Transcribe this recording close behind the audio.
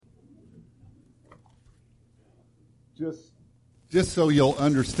Just so you'll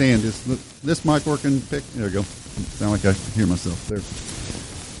understand, is this mic working? There we go. Sound like I hear myself there.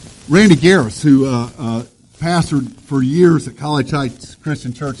 Randy Garris, who pastored for years at College Heights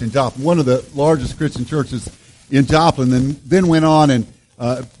Christian Church in Joplin, one of the largest Christian churches in Joplin, and then went on and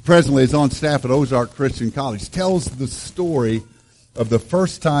presently is on staff at Ozark Christian College, tells the story of the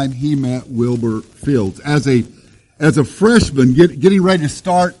first time he met Wilbur Fields. As a freshman, getting ready to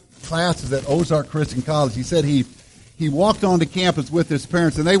start classes at Ozark Christian College, he said he walked onto campus with his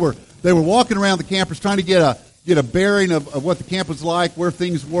parents, and they were walking around the campus trying to get a bearing of what the campus was like, where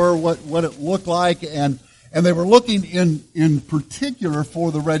things were, what it looked like, and they were looking in particular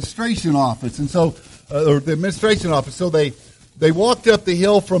for the registration office, and so or the administration office. So they walked up the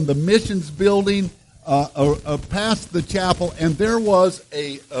hill from the missions building past the chapel, and there was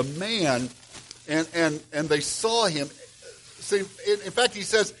a man, and they saw him. See, in fact, he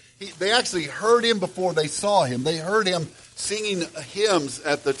says they actually heard him before they saw him. They heard him singing hymns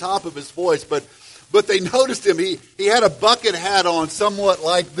at the top of his voice, but they noticed him. He had a bucket hat on, somewhat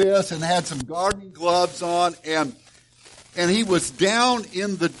like this, and had some gardening gloves on, and he was down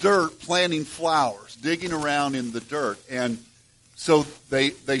in the dirt planting flowers, digging around in the dirt. And so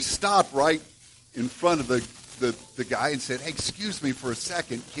they stopped right in front of the guy and said, "Hey, excuse me for a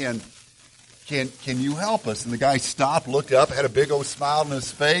second, can you help us?" And the guy stopped, looked up, had a big old smile on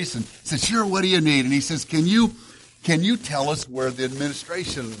his face, and said, "Sure, what do you need?" And he says, Can you tell us where the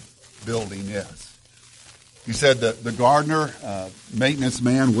administration building is?" He said the gardener, maintenance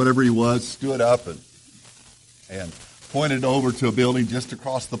man, whatever he was, stood up and pointed over to a building just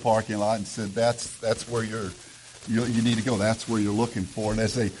across the parking lot and said, "That's where you need to go. That's where you're looking for." And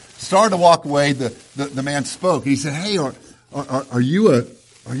as they started to walk away, the man spoke. He said, "Hey, are you going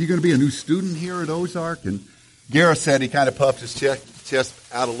to be a new student here at Ozark?" And Garris said he kind of puffed his chest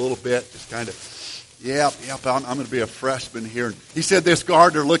out a little bit, just kind of, "Yep, I'm going to be a freshman here." And he said this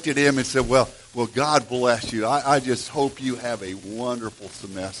gardener looked at him and said, Well, God bless you. I just hope you have a wonderful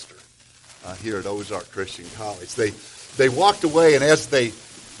semester here at Ozark Christian College." They walked away, and as they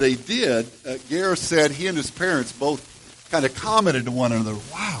did, Garris said he and his parents both kind of commented to one another,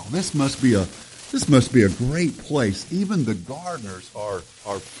 "Wow, this must be a great place. Even the gardeners are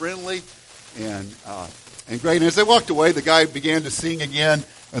friendly and great." And as they walked away, the guy began to sing again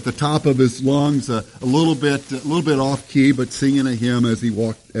at the top of his lungs, a little bit off key, but singing a hymn as they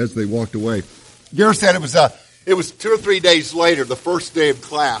walked away. Garris said it was 2 or 3 days later, the first day of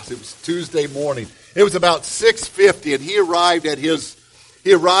class. It was Tuesday morning. It was about 6:50, and he arrived at his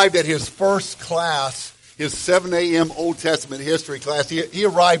first class, his 7 a.m. Old Testament history class. He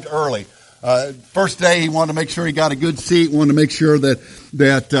arrived early. First day, he wanted to make sure he got a good seat, wanted to make sure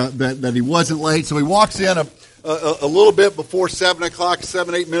that he wasn't late. So he walks in a little bit before 7 o'clock,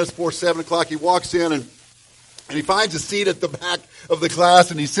 8 minutes before 7 o'clock. He walks in and he finds a seat at the back of the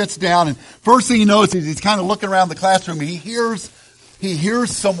class, and he sits down. And first thing he knows is he's kind of looking around the classroom, and he hears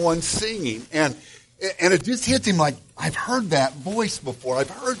someone singing, and it just hits him like, I've heard that voice before. I've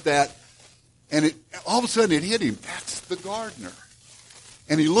heard that, and all of a sudden it hit him. That's the gardener.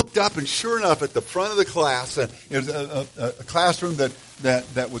 And he looked up, and sure enough, at the front of the class, it was a classroom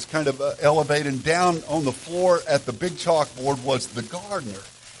that was kind of elevated, and down on the floor at the big chalkboard was the gardener.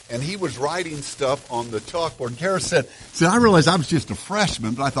 And he was writing stuff on the chalkboard. And Garris said, I realized I was just a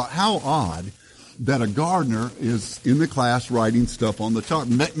freshman, but I thought, how odd that a gardener is in the class writing stuff on the chalk.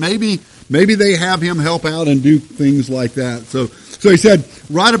 Maybe they have him help out and do things like that. So he said,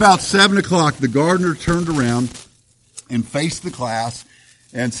 right about 7 o'clock, the gardener turned around and faced the class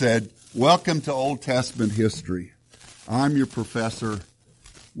and said, "Welcome to Old Testament history. I'm your professor,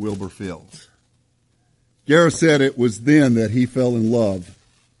 Wilbur Fields." Garris said it was then that he fell in love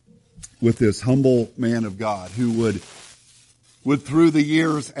with this humble man of God who would through the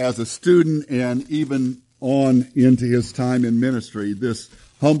years as a student and even on into his time in ministry, this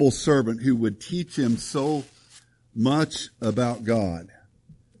humble servant who would teach him so much about God,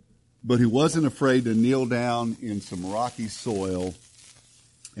 but who wasn't afraid to kneel down in some rocky soil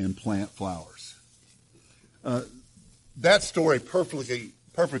and plant flowers. That story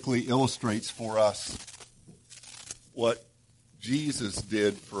perfectly illustrates for us what Jesus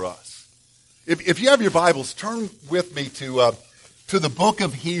did for us. If you have your Bibles, turn with me to the book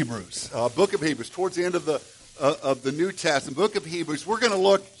of Hebrews. Book of Hebrews, towards the end of the New Testament. Book of Hebrews. We're going to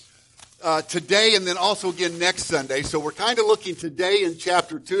look today and then also again next Sunday. So we're kind of looking today in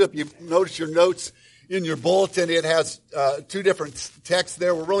chapter 2. If you notice your notes in your bulletin, it has 2 different texts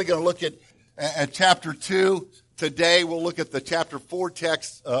there. We're really going to look at chapter 2 today. We'll look at the chapter 4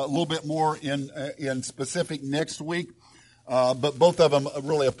 text a little bit more in specific next week. but both of them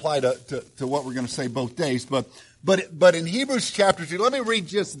really apply to what we're going to say both days. But in Hebrews chapter 2, let me read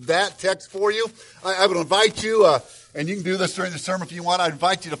just that text for you. I would invite you, and you can do this during the sermon if you want, I'd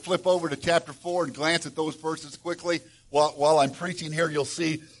invite you to flip over to chapter 4 and glance at those verses quickly. While I'm preaching here, you'll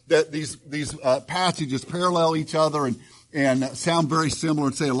see that these passages parallel each other and sound very similar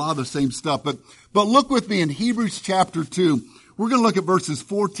and say a lot of the same stuff. But look with me in Hebrews chapter 2. We're going to look at verses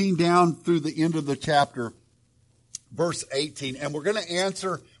 14 down through the end of the chapter, verse 18. And we're going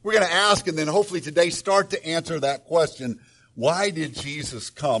to ask, and then hopefully today start to answer that question. Why did Jesus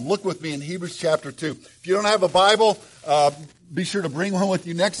come? Look with me in Hebrews chapter 2. If you don't have a Bible, be sure to bring one with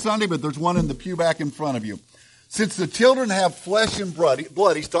you next Sunday, but there's one in the pew back in front of you. Since the children have flesh and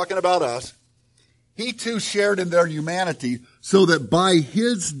blood, he's talking about us, he too shared in their humanity, so that by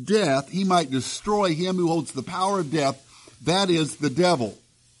his death he might destroy him who holds the power of death, that is, the devil,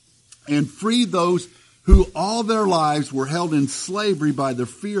 and free those who all their lives were held in slavery by the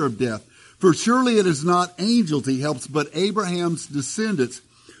fear of death. For surely it is not angels he helps, but Abraham's descendants.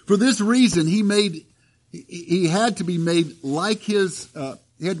 For this reason he had to be made like his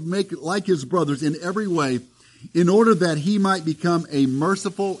brothers in every way, in order that he might become a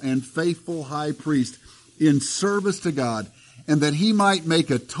merciful and faithful high priest in service to God, and that he might make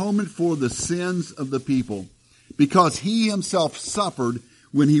atonement for the sins of the people. Because he himself suffered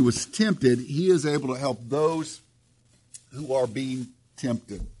when he was tempted, he is able to help those who are being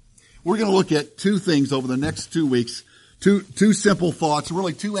tempted. We're going to look at two things over the next 2 weeks, two simple thoughts,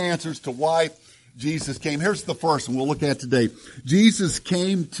 really two answers to why Jesus came. Here's the first one we'll look at today. Jesus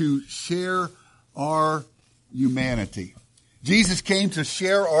came to share our humanity. Jesus came to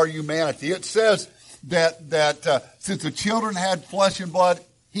share our humanity. It says that since the children had flesh and blood,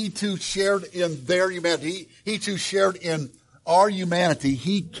 he too shared in their humanity. He too shared in our humanity.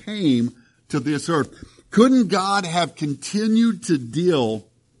 He came to this earth. Couldn't God have continued to deal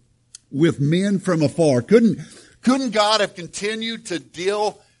with men from afar? Couldn't God have continued to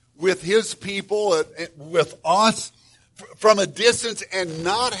deal with his people, with us from a distance, and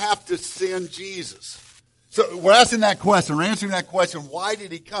not have to send Jesus? So we're asking that question, we're answering that question, why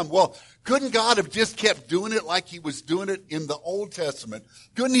did he come? Well, couldn't God have just kept doing it like he was doing it in the Old Testament?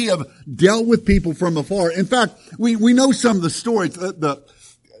 Couldn't he have dealt with people from afar? In fact, we know some of the stories.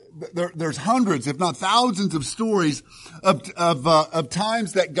 There's hundreds, if not thousands of stories of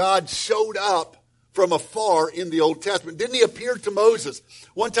times that God showed up from afar in the Old Testament. Didn't he appear to Moses?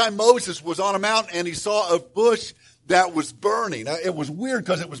 One time Moses was on a mountain and he saw a bush that was burning. It was weird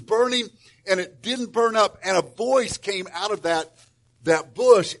because it was burning and it didn't burn up, and a voice came out of that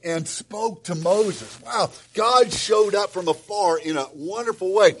bush and spoke to Moses. Wow, God showed up from afar in a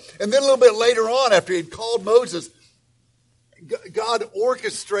wonderful way. And then a little bit later on, after he had called Moses, God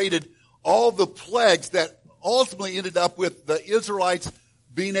orchestrated all the plagues that ultimately ended up with the Israelites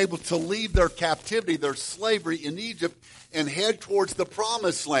being able to leave their captivity, their slavery in Egypt, and head towards the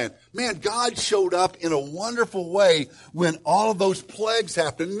promised land. Man, God showed up in a wonderful way when all of those plagues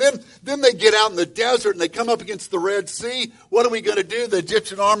happened. And then they get out in the desert and they come up against the Red Sea. What are we going to do? The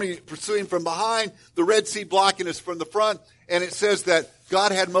Egyptian army pursuing from behind, the Red Sea blocking us from the front. And it says that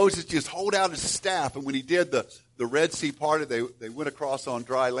God had Moses just hold out his staff. And when he did, the Red Sea parted. They went across on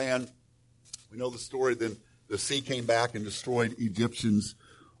dry land. We know the story. Then the sea came back and destroyed Egyptians'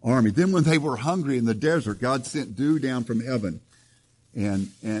 army. Then when they were hungry in the desert, God sent dew down from heaven, and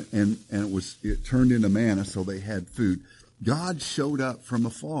it turned into manna, so they had food. God showed up from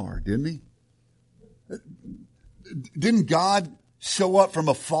afar, didn't he? Didn't God show up from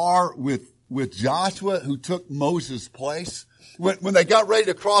afar with Joshua, who took Moses' place? When they got ready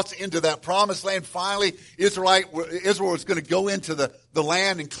to cross into that promised land, finally, Israel was going to go into the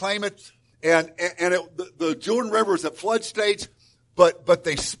land and claim it, and the Jordan River was at flood stage. But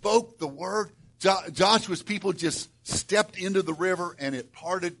they spoke the word. Joshua's people just stepped into the river and it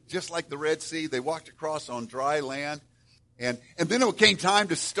parted just like the Red Sea. They walked across on dry land. And then it came time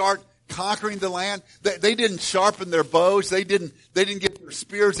to start conquering the land. They didn't sharpen their bows. They didn't get their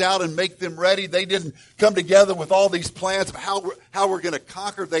spears out and make them ready. They didn't come together with all these plans of how we're going to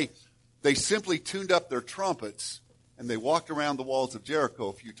conquer. They simply tuned up their trumpets and they walked around the walls of Jericho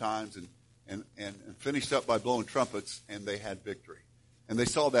a few times and finished up by blowing trumpets, and they had victory. And they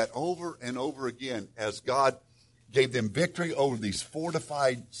saw that over and over again as God gave them victory over these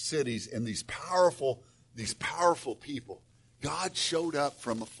fortified cities and these powerful people. God showed up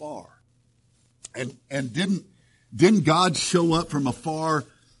from afar. And didn't God show up from afar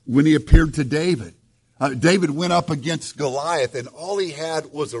when he appeared to David? David went up against Goliath, and all he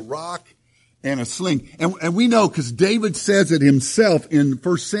had was a rock and a sling. And we know because David says it himself in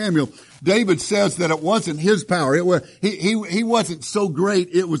 1 Samuel. David says that it wasn't his power. He wasn't so great.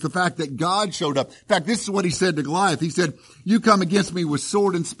 It was the fact that God showed up. In fact, this is what he said to Goliath. He said, you come against me with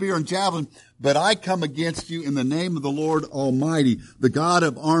sword and spear and javelin, but I come against you in the name of the Lord Almighty, the God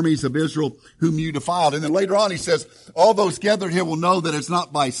of armies of Israel, whom you defiled. And then later on he says, all those gathered here will know that it's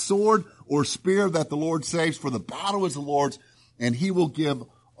not by sword or spear that the Lord saves, for the battle is the Lord's, and he will give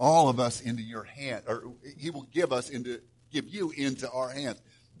all of us into your hand, or he will give you into our hands.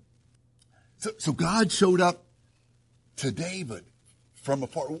 So God showed up to David from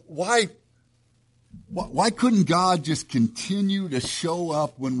afar. Why couldn't God just continue to show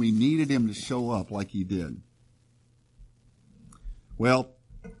up when we needed him to show up like he did? Well,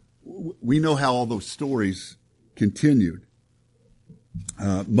 we know how all those stories continued.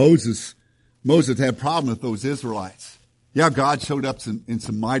 Moses had a problem with those Israelites. Yeah, God showed up in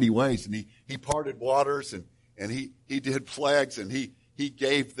some mighty ways, and he parted waters, and he did plagues, and he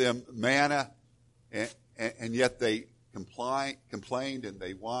gave them manna, and yet they complained, and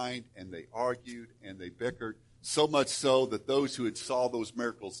they whined, and they argued, and they bickered, so much so that those who had saw those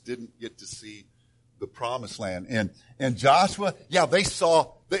miracles didn't get to see the promised land. And Joshua, yeah, they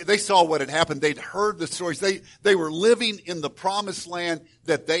saw what had happened. They'd heard the stories. They were living in the promised land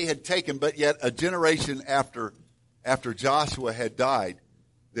that they had taken, but yet a generation after Joshua had died,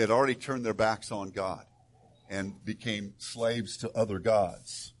 they had already turned their backs on God and became slaves to other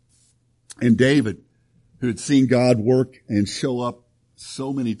gods. And David, who had seen God work and show up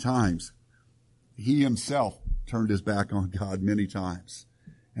so many times, he himself turned his back on God many times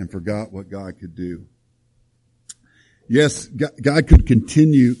and forgot what God could do. Yes, God could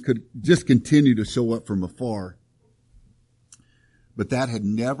just continue to show up from afar, but that had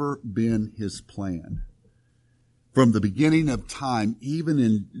never been his plan. From the beginning of time, even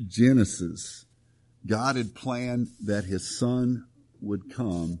in Genesis, God had planned that his son would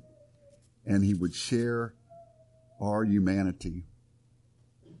come and he would share our humanity.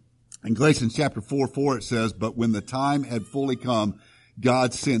 In Galatians chapter 4:4 it says, but when the time had fully come,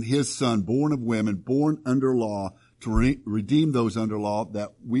 God sent his son, born of women, born under law, to redeem those under law, that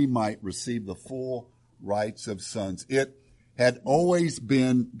we might receive the full rights of sons. It had always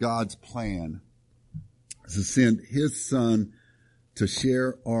been God's plan to send his son to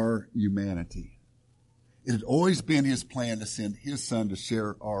share our humanity. It had always been his plan to send his son to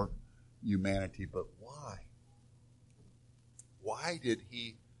share our humanity. But why? Why did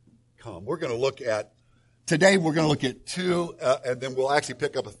he come? Today we're going to look at two, and then we'll actually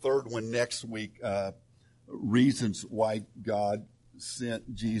pick up a third one next week, reasons why God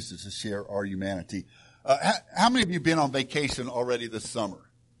sent Jesus to share our humanity. How many of you have been on vacation already this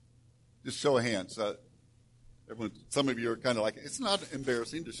summer? Just show of hands. Some of you are kind of like, it's not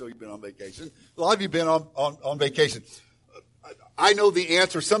embarrassing to show you've been on vacation. A lot of you have been on vacation. I know the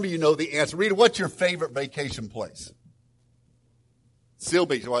answer. Some of you know the answer. Rita, what's your favorite vacation place? Seal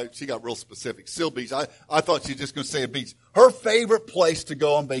Beach. Well, she got real specific. Seal Beach. I thought she was just going to say a beach. Her favorite place to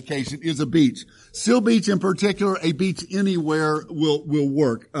go on vacation is a beach. Seal Beach in particular, a beach anywhere will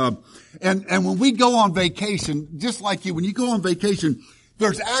work. And when we go on vacation, just like you, when you go on vacation,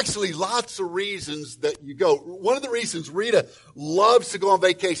 there's actually lots of reasons that you go. One of the reasons Rita loves to go on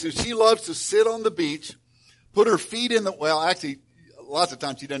vacation is she loves to sit on the beach, put her feet in actually, lots of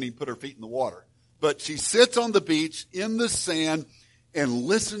times she doesn't even put her feet in the water. But she sits on the beach in the sand and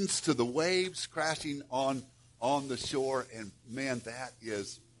listens to the waves crashing on the shore. And man,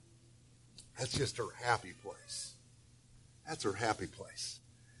 that's just her happy place. That's her happy place.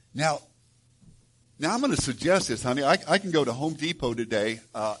 Now I'm going to suggest this, honey. I can go to Home Depot today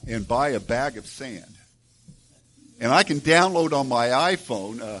and buy a bag of sand. And I can download on my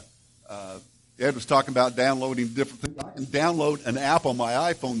iPhone. Ed was talking about downloading different things. I can download an app on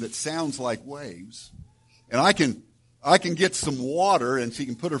my iPhone that sounds like waves. And I can get some water, and she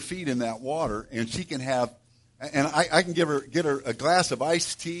can put her feet in that water, and she can have, and I can get her a glass of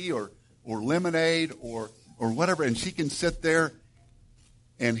iced tea or lemonade or whatever, and she can sit there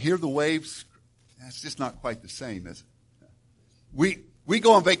and hear the waves. That's just not quite the same, is it? We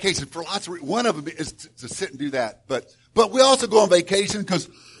go on vacation for lots of reasons. One of them is to sit and do that. But we also go on vacation because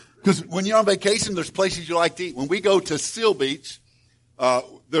when you're on vacation, there's places you like to eat. When we go to Seal Beach,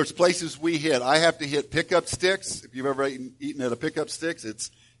 there's places we hit. I have to hit Pickup Sticks. If you've ever eaten at a Pickup Sticks,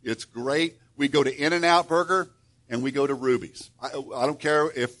 it's great. We go to In-N-Out Burger, and we go to Ruby's. I don't care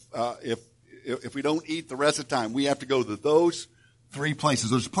if we don't eat the rest of the time. We have to go to those three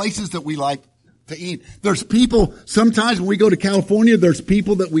places. There's places that we like to eat. There's people, sometimes when we go to California, there's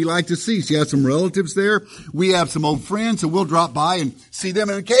people that we like to see. She has some relatives there. We have some old friends, and we'll drop by and see them.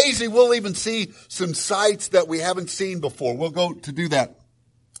 And occasionally we'll even see some sights that we haven't seen before. We'll go to do that.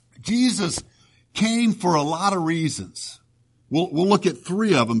 Jesus came for a lot of reasons. We'll look at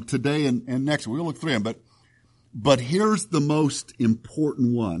three of them today and next week. We'll look at three of them. But here's the most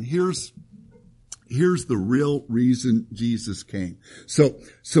important one. Here's the real reason Jesus came. So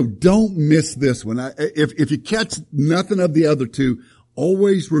don't miss this one. If you catch nothing of the other two,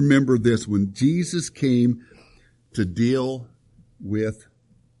 always remember this one. Jesus came to deal with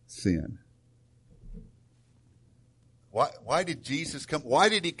sin. Why did Jesus come? Why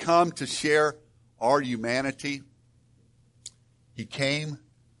did he come to share our humanity? He came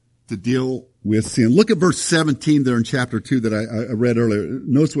to deal with sin. Look at verse 17 there in chapter 2 that I read earlier.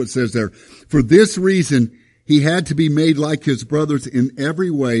 Notice what it says there. For this reason, he had to be made like his brothers in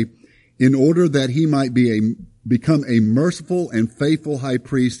every way in order that he might become a merciful and faithful high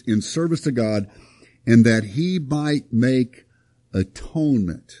priest in service to God, and that he might make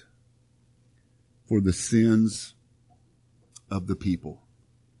atonement for the sins of the people.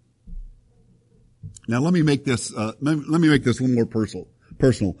 Now let me make this a little more personal.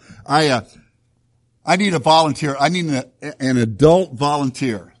 I need a volunteer. I need an adult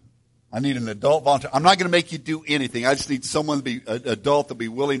volunteer. I'm not going to make you do anything. I just need someone to be an adult to be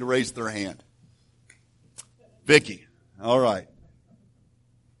willing to raise their hand. Vicky. All right.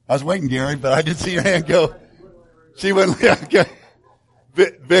 I was waiting, Gary, but I didn't see your hand go. She went, yeah, okay.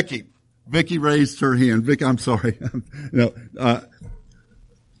 Vicky. Vicky raised her hand. Vicky, I'm sorry. No,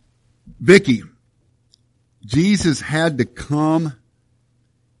 Vicky. Jesus had to come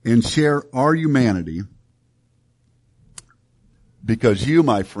and share our humanity because you,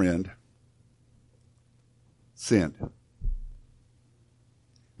 my friend, sinned.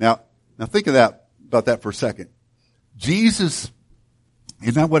 Now think about that for a second. Jesus,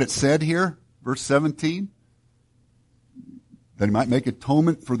 isn't that what it said here? Verse 17? That he might make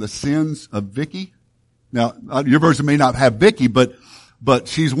atonement for the sins of Vicky. Now, your version may not have Vicky, but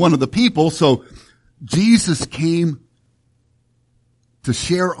she's one of the people, so Jesus came to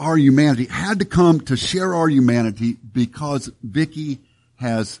share our humanity, had to come to share our humanity because Vicky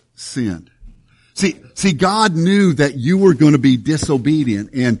has sinned. See, God knew that you were going to be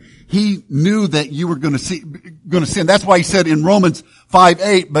disobedient, and he knew that you were going to sin. That's why he said in Romans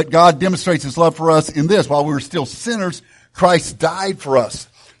 5:8, but God demonstrates his love for us in this: while we were still sinners, Christ died for us.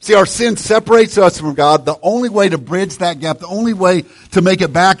 See, our sin separates us from God. The only way to bridge that gap, the only way to make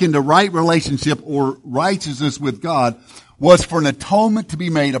it back into right relationship or righteousness with God was for an atonement to be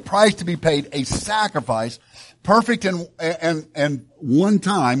made, a price to be paid, a sacrifice, perfect and one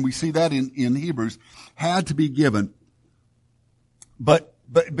time, we see that in Hebrews, had to be given. But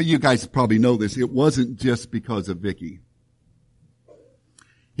you guys probably know this. It wasn't just because of Vicky.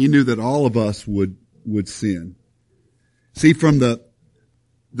 He knew that all of us would sin. See, from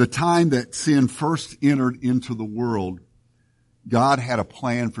the time that sin first entered into the world, God had a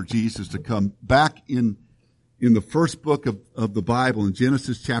plan for Jesus to come. Back in the first book of the Bible, in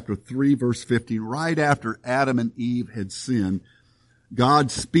Genesis chapter 3, verse 15, right after Adam and Eve had sinned,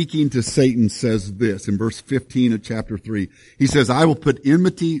 God speaking to Satan says this in verse 15 of chapter 3. He says, I will put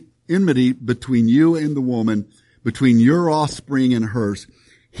enmity between you and the woman, between your offspring and hers.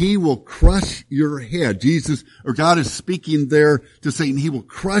 He will crush your head. God is speaking there to Satan. He will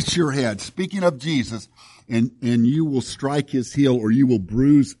crush your head. Speaking of Jesus, and you will strike his heel, or you will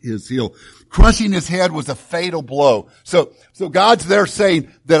bruise his heel. Crushing his head was a fatal blow. So God's there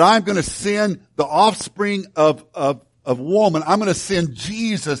saying that I'm going to send the offspring of woman. I'm going to send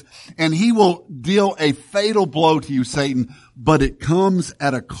Jesus, and he will deal a fatal blow to you, Satan, but it comes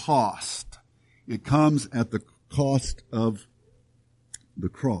at a cost. It comes at the cost of the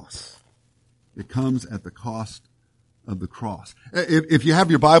cross. It comes at the cost of the cross. If you have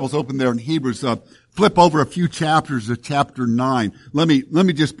your Bibles open there in Hebrews, flip over a few chapters to chapter 9. Let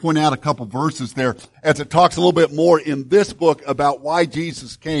me just point out a couple verses there as it talks a little bit more in this book about why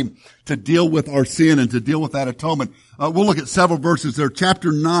Jesus came to deal with our sin and to deal with that atonement. We'll look at several verses there.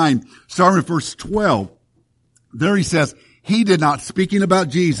 Chapter 9, starting at verse 12. There he says, he did not, speaking about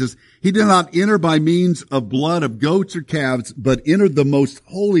Jesus, he did not enter by means of blood of goats or calves, but entered the most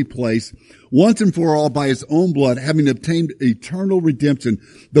holy place once and for all by his own blood, having obtained eternal redemption.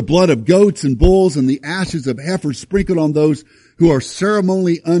 The blood of goats and bulls and the ashes of heifers sprinkled on those who are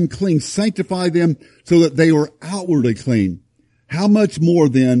ceremonially unclean, sanctify them so that they are outwardly clean. How much more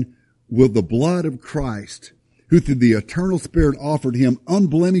then will the blood of Christ, who through the eternal Spirit offered him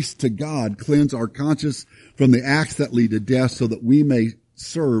unblemished to God, cleanse our conscience from the acts that lead to death, so that we may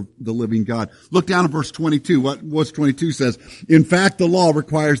serve the living God. Look down at verse 22. What verse 22 says, in fact, the law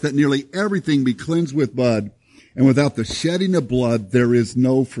requires that nearly everything be cleansed with blood, and without the shedding of blood, there is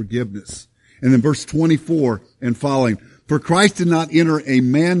no forgiveness. And then verse 24 and following, for Christ did not enter a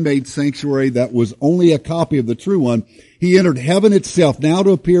man-made sanctuary that was only a copy of the true one. He entered heaven itself now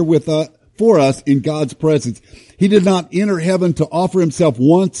to appear for us in God's presence. He did not enter heaven to offer himself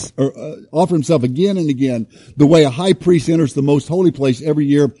offer himself again and again, the way a high priest enters the most holy place every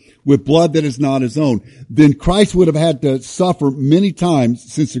year with blood that is not his own. Then Christ would have had to suffer many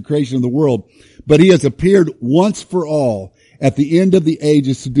times since the creation of the world, but he has appeared once for all at the end of the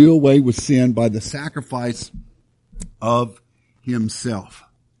ages to do away with sin by the sacrifice of himself.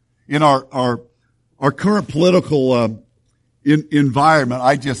 In our current political environment,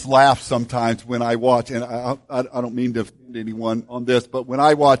 I just laugh sometimes when I watch, and I don't mean to offend anyone on this, but when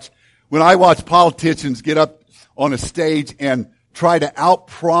I watch politicians get up on a stage and try to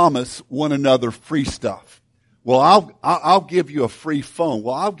outpromise one another free stuff. Well, I'll give you a free phone.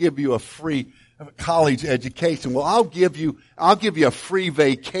 Well, I'll give you a free college education. Well, I'll give you a free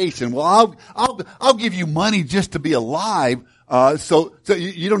vacation. Well, I'll give you money just to be alive. So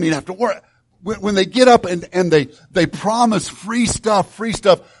you don't even have to worry. When they get up and they promise free stuff,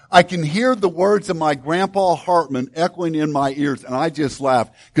 I can hear the words of my Grandpa Hartman echoing in my ears, and I just laugh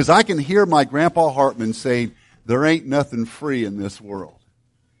because I can hear my Grandpa Hartman saying, there ain't nothing free in this world.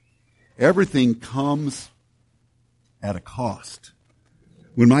 Everything comes at a cost.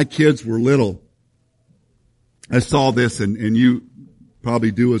 When my kids were little, I saw this, and you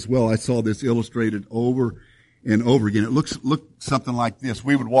probably do as well. I saw this illustrated over and over again. It looked something like this.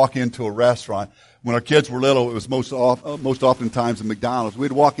 We would walk into a restaurant. When our kids were little, it was most oftentimes a McDonald's.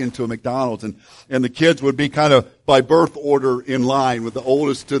 We'd walk into a McDonald's, and the kids would be kind of by birth order in line, with the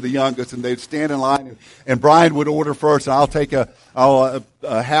oldest to the youngest, and they'd stand in line, and Brian would order first, and I'll take a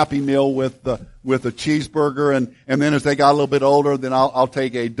Happy Meal with a cheeseburger, and then as they got a little bit older, then I'll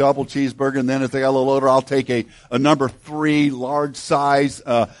take a double cheeseburger, and then as they got a little older, I'll take a number 3 large size.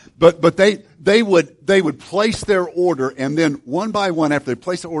 But they would place their order, and then one by one, after they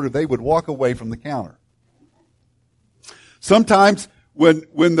placed the order, they would walk away from the counter. Sometimes when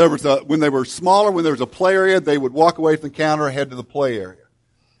they were smaller, when there was a play area, they would walk away from the counter and head to the play area.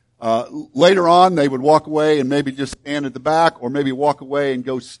 Later on, they would walk away and maybe just stand at the back, or maybe walk away and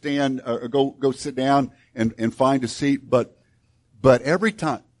go stand, or go sit down and find a seat. But every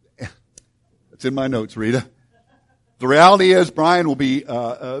time, it's in my notes, Rita. The reality is, Brian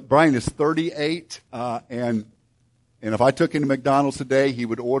is 38, and if I took him to McDonald's today, he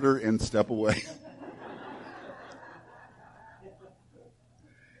would order and step away.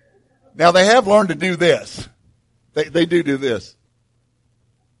 Now, they have learned to do this. They do this.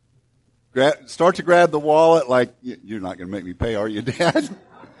 Start to grab the wallet like, you're not going to make me pay, are you, Dad?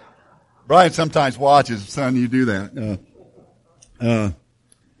 Brian sometimes watches, son, you do that.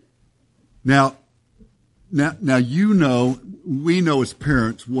 Now, we know as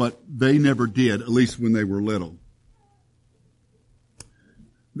parents what they never did, at least when they were little.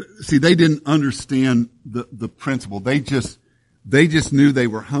 See, they didn't understand the principle. They just knew they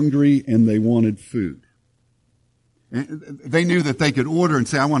were hungry and they wanted food. And they knew that they could order and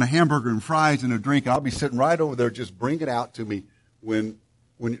say, I want a hamburger and fries and a drink, and I'll be sitting right over there, just bring it out to me. When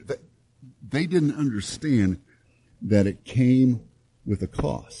they didn't understand that it came with a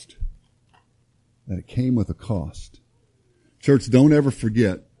cost. That it came with a cost. Church, don't ever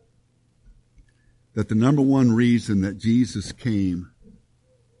forget that the number one reason that Jesus came,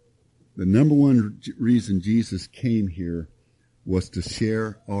 the number one reason Jesus came here was to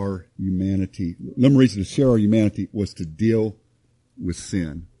share our humanity. The number one reason to share our humanity was to deal with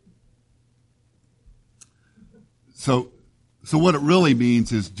sin. So what it really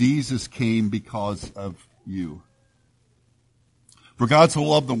means is Jesus came because of you. For God so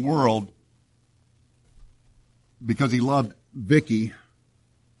loved the world, because he loved Vicky,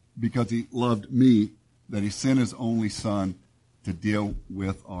 because he loved me, that he sent his only son to deal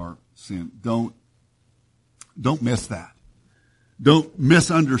with our sin. Don't miss that. Don't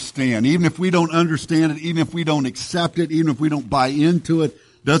misunderstand. Even if we don't understand it, even if we don't accept it, even if we don't buy into it,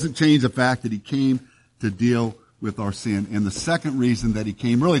 doesn't change the fact that he came to deal with our sin. And the second reason that he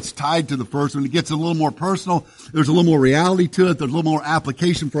came, really it's tied to the first one. It gets a little more personal. There's a little more reality to it. There's a little more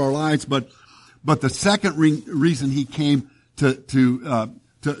application for our lives. But the second reason he came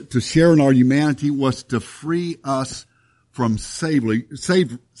to share in our humanity was to free us from slavery.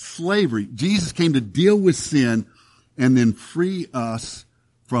 Jesus came to deal with sin and then free us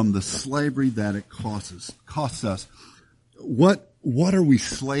from the slavery that it costs us. What are we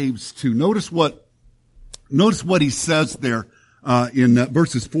slaves to? Notice what he says there in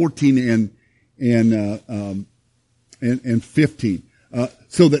verses 14 and 15.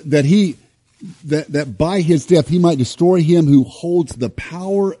 So that by his death he might destroy him who holds the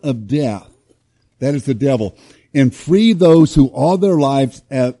power of death, that is the devil, and free those who all their lives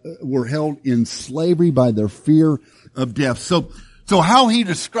were held in slavery by their fear of death. So how he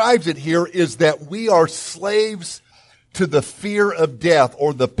describes it here is that we are slaves to the fear of death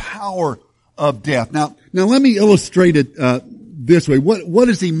or the power of death. Now let me illustrate it this way. What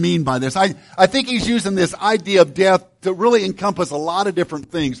does he mean by this? I think he's using this idea of death to really encompass a lot of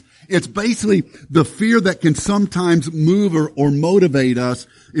different things. It's basically the fear that can sometimes move or motivate us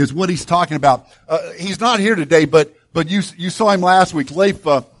is what he's talking about. He's not here today, but you saw him last week. Leif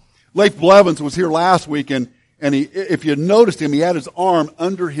Blevins was here last week, and he, if you noticed him, he had his arm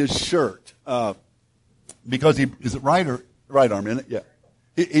under his shirt because is it right arm in it? Yeah.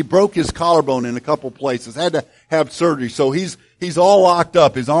 He broke his collarbone in a couple places, had to have surgery. So he's all locked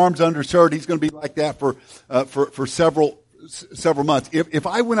up. His arm's under shirt. He's going to be like that for several months. If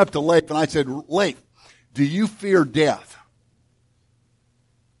I went up to Leif and I said, Leif, do you fear death?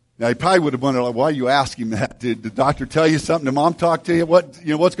 Now he probably would have wondered, like, why are you asking that? Did the doctor tell you something? Did mom talk to you? What's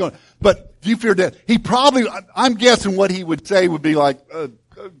going on? But do you fear death? He probably, I'm guessing what he would say would be like,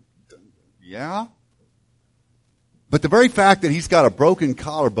 yeah. But the very fact that he's got a broken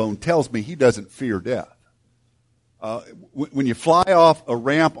collarbone tells me he doesn't fear death. When you fly off a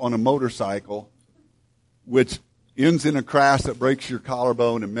ramp on a motorcycle, which ends in a crash that breaks your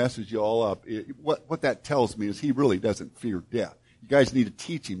collarbone and messes you all up, what that tells me is he really doesn't fear death. You guys need to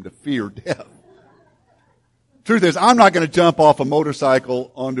teach him to fear death. Truth is, I'm not going to jump off a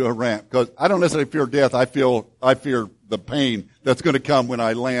motorcycle onto a ramp because I don't necessarily fear death. I fear the pain that's going to come when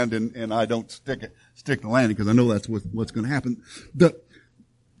I land and I don't stick the landing because I know that's what's going to happen.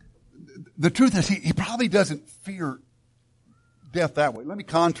 The truth is he probably doesn't fear death that way. Let me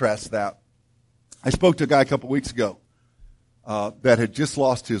contrast that. I spoke to a guy a couple weeks ago that had just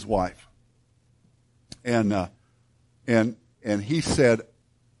lost his wife, and he said,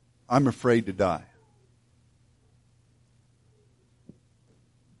 "I'm afraid to die."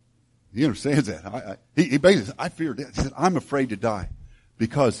 He understands that. He basically said, "I fear death." He said, "I'm afraid to die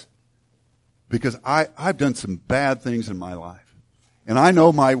because I've done some bad things in my life. And I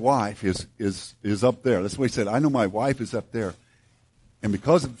know my wife is up there." That's what he said. "I know my wife is up there. And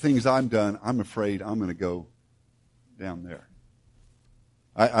because of the things I've done, I'm afraid I'm going to go down there."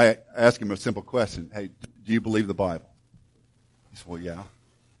 I asked him a simple question. "Hey, do you believe the Bible?" He said, "Well, yeah."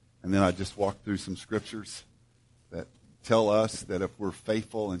 And then I just walked through some scriptures that tell us that if we're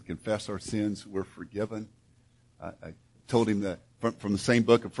faithful and confess our sins, we're forgiven. I told him that from the same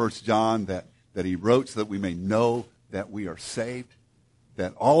book of 1 John that he wrote so that we may know that we are saved,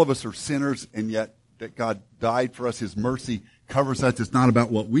 that all of us are sinners, and yet that God died for us. His mercy covers us. It's not about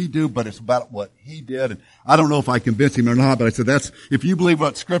what we do, but it's about what he did. And I don't know if I convinced him or not, but I said, if you believe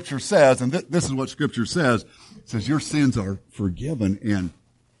what Scripture says, and this is what Scripture says, it says your sins are forgiven, and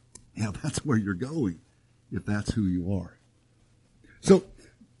that's where you're going, if that's who you are. So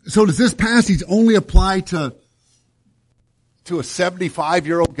does this passage only apply to a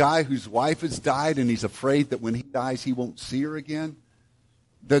 75-year-old guy whose wife has died and he's afraid that when he dies he won't see her again?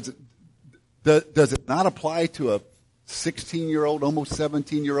 Does it not apply to a 16-year-old, almost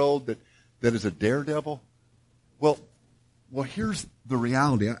 17-year-old that is a daredevil? Well, here's the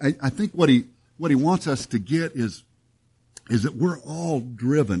reality. I think what he wants us to get is that we're all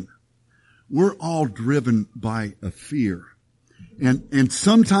driven. We're all driven by a fear. And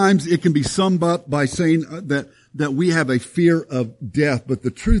sometimes it can be summed up by saying that we have a fear of death, but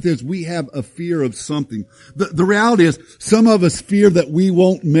the truth is we have a fear of something. The reality is some of us fear that we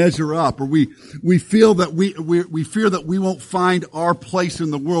won't measure up, or we feel that we fear that we won't find our place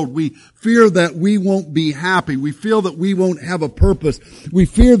in the world. We fear that we won't be happy. We feel that we won't have a purpose. We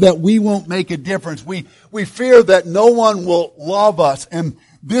fear that we won't make a difference. We fear that no one will love us, and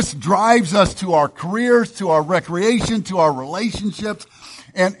this drives us to our careers, to our recreation, to our relationships.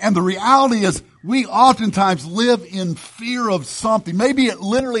 And the reality is we oftentimes live in fear of something. Maybe it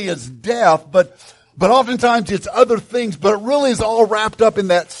literally is death, but oftentimes it's other things, but it really is all wrapped up in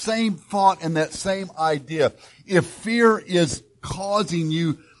that same thought and that same idea. If fear is causing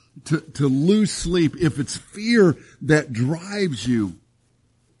you to lose sleep, if it's fear that drives you,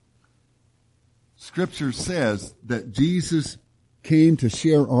 Scripture says that Jesus came to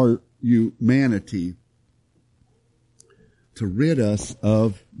share our humanity to rid us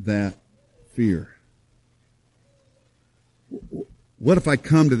of that fear. What if I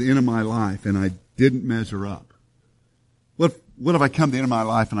come to the end of my life and I didn't measure up? What what if I come to the end of my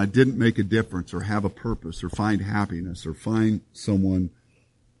life and I didn't make a difference or have a purpose or find happiness or find someone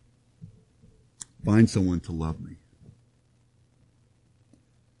to love me?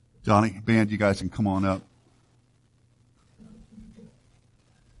 Johnny, band, you guys can come on up.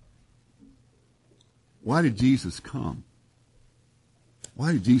 Why did Jesus come?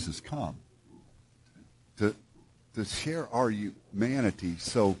 Why did Jesus come? To share our humanity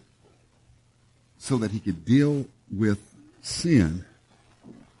so that he could deal with sin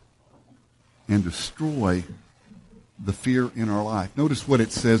and destroy the fear in our life. Notice what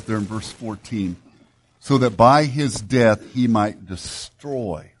it says there in verse 14. So that by his death he might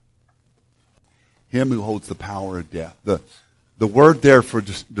destroy him who holds the power of death. The word there for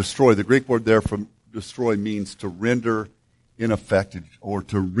destroy, the Greek word there for destroy means to render ineffective or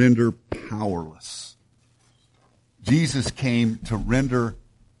to render powerless. Jesus came to render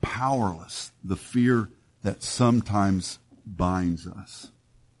powerless the fear that sometimes binds us.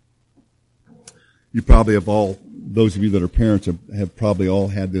 You probably those of you that are parents have probably all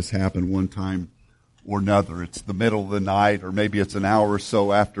had this happen one time or another. It's the middle of the night, or maybe it's an hour or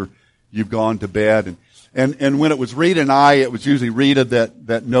so after you've gone to bed. And when it was Rita and I, it was usually Rita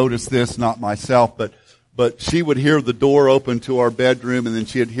that noticed this, not myself, but she would hear the door open to our bedroom, and then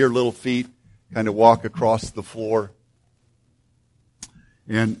she'd hear little feet kind of walk across the floor.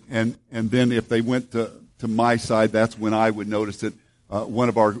 And then if they went to my side, that's when I would notice it. One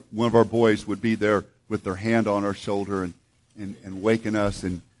of our boys would be there with their hand on our shoulder and waking us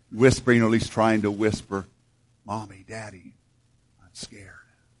and whispering, or at least trying to whisper, "Mommy, Daddy, I'm scared."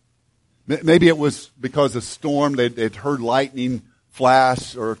 Maybe it was because of storm. They'd heard lightning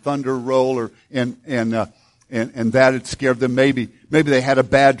flash or thunder roll, and that had scared them. Maybe they had a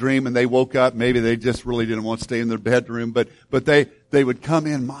bad dream and they woke up. Maybe they just really didn't want to stay in their bedroom. But they would come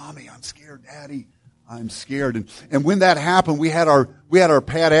in, "Mommy, I'm scared. Daddy, I'm scared." And when that happened, we had our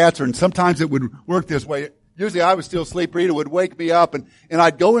pat answer, and sometimes it would work this way. Usually I was still asleep. Rita would wake me up, and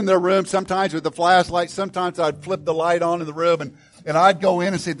I'd go in their room, sometimes with the flashlight, sometimes I'd flip the light on in the room, and I'd go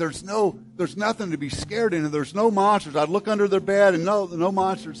in and say, there's nothing to be scared in, and there's no monsters. I'd look under their bed, and no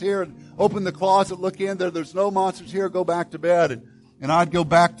monsters here. And open the closet, look in there, there's no monsters here, go back to bed. And I'd go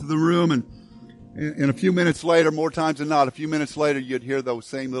back to the room, and a few minutes later, more times than not, a few minutes later, you'd hear those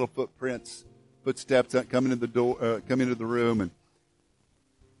same little footsteps that come into the door, come into the room, and,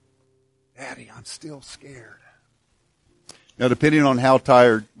 "Daddy, I'm still scared." Now, depending on how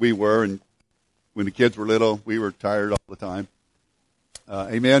tired we were, and when the kids were little, we were tired all the time.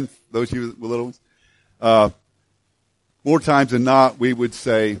 Amen? Those of you with little ones. More times than not, we would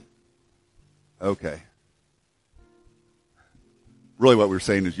say, "Okay." Really what we were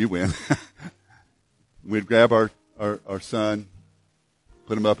saying is, "You win." We'd grab our son,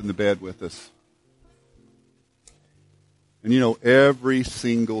 put him up in the bed with us. And every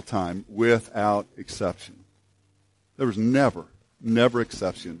single time, without exception, there was never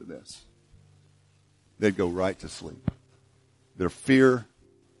exception to this. They'd go right to sleep. Their fear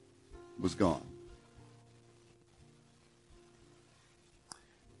was gone.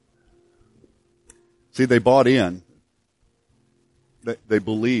 See, they bought in. They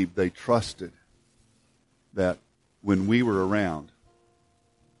believed, they trusted that when we were around,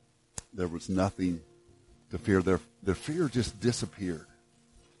 there was nothing to fear. Their fear just disappeared.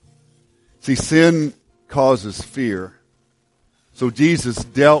 See, sin causes fear. So Jesus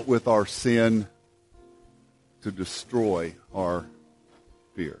dealt with our sin to destroy our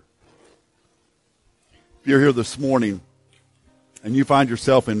fear. If you're here this morning and you find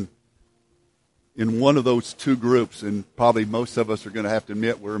yourself in one of those two groups, and probably most of us are going to have to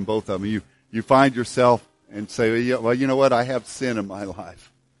admit we're in both of them, you find yourself and say, "Well, you know what? I have sin in my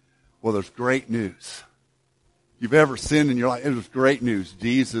life." Well, there's great news. If you've ever sinned in your life, there's great news.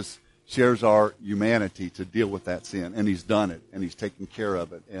 Jesus shares our humanity to deal with that sin, and he's done it, and he's taken care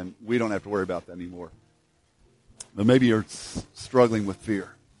of it, and we don't have to worry about that anymore. But maybe you're struggling with fear.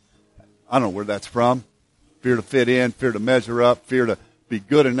 I don't know where that's from. Fear to fit in, fear to measure up, fear to be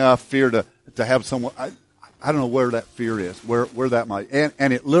good enough, fear to have someone. I don't know where that fear is, where that might,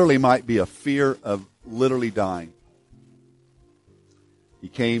 and it literally might be a fear of literally dying. He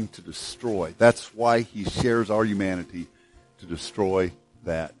came to destroy. That's why he shares our humanity, to destroy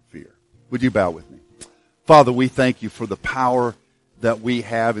that fear. Would you bow with me? Father, we thank you for the power that we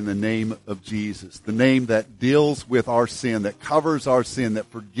have in the name of Jesus, the name that deals with our sin, that covers our sin,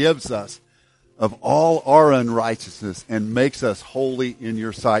 that forgives us of all our unrighteousness and makes us holy in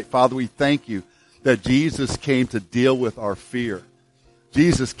your sight. Father, we thank you that Jesus came to deal with our fear.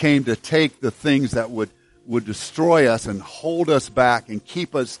 Jesus came to take the things that would destroy us and hold us back and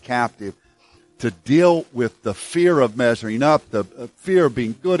keep us captive, to deal with the fear of measuring up, the fear of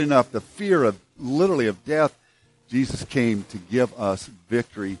being good enough, the fear of literally of death. Jesus came to give us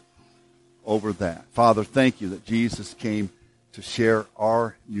victory over that. Father, thank you that Jesus came to share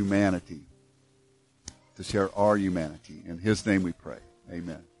our humanity. To share our humanity. In his name we pray.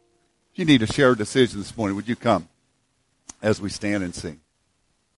 Amen. If you need to share a decision this morning, would you come as we stand and sing?